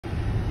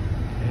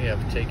currently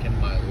have taken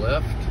my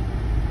left.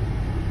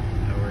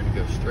 Now we're going to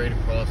go straight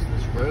across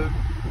this road.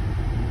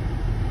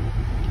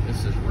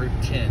 This is Route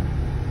 10.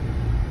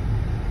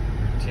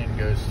 Route 10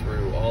 goes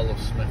through all of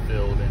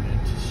Smithfield and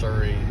into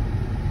Surrey.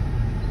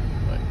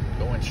 But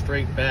going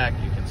straight back,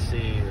 you can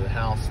see the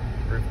house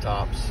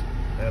rooftops.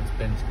 That's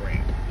Ben's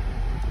Green.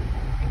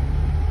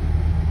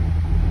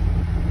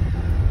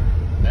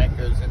 That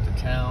goes into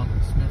town,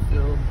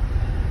 Smithfield.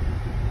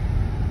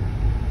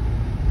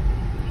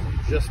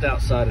 Just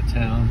outside of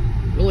town.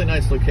 Really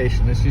nice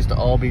location. This used to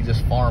all be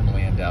just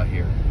farmland out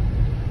here.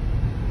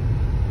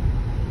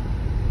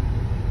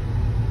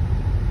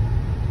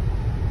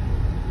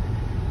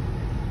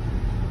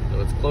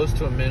 So it's close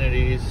to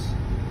amenities,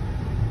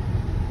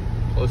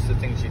 close to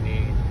things you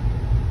need,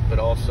 but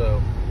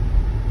also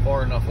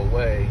far enough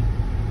away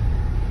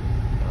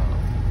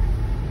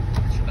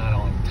that you're not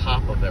on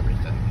top of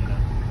everything, you know.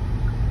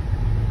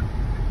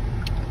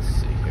 Let's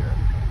see here.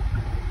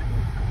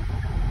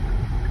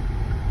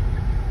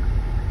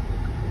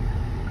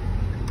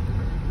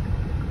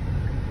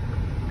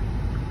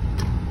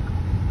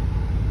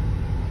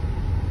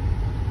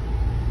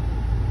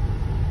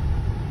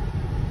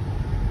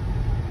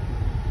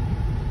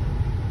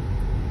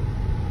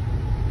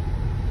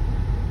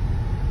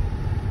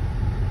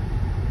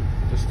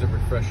 Just to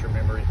refresh your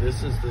memory,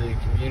 this is the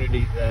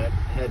community that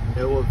had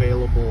no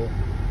available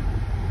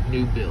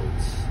new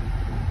builds.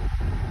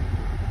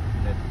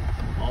 That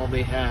all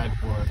they had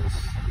was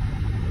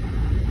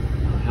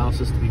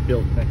houses to be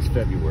built next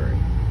February.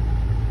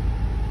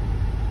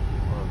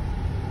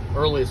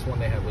 Earliest one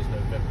they had was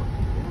November.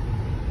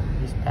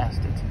 He's past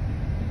it.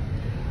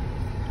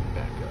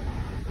 Back up.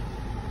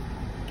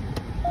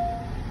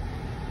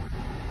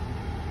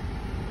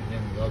 And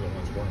then the other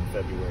ones were in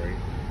February.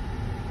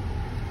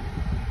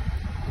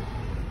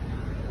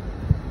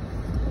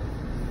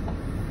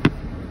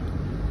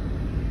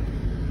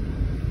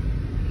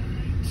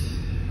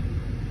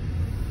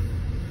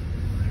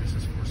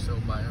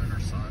 By owner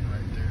sign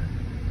right there.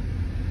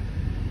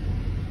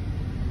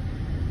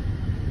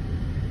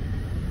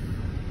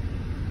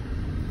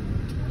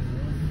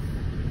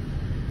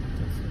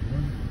 That's the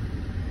one.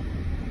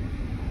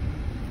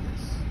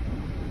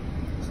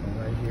 This one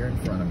right here in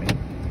front of me.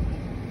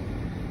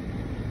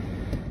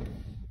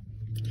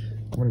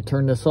 I'm going to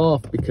turn this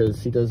off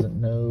because he doesn't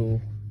know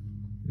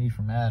me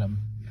from Adam.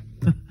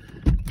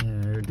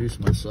 And introduce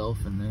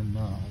myself, and then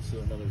I'll see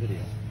another video.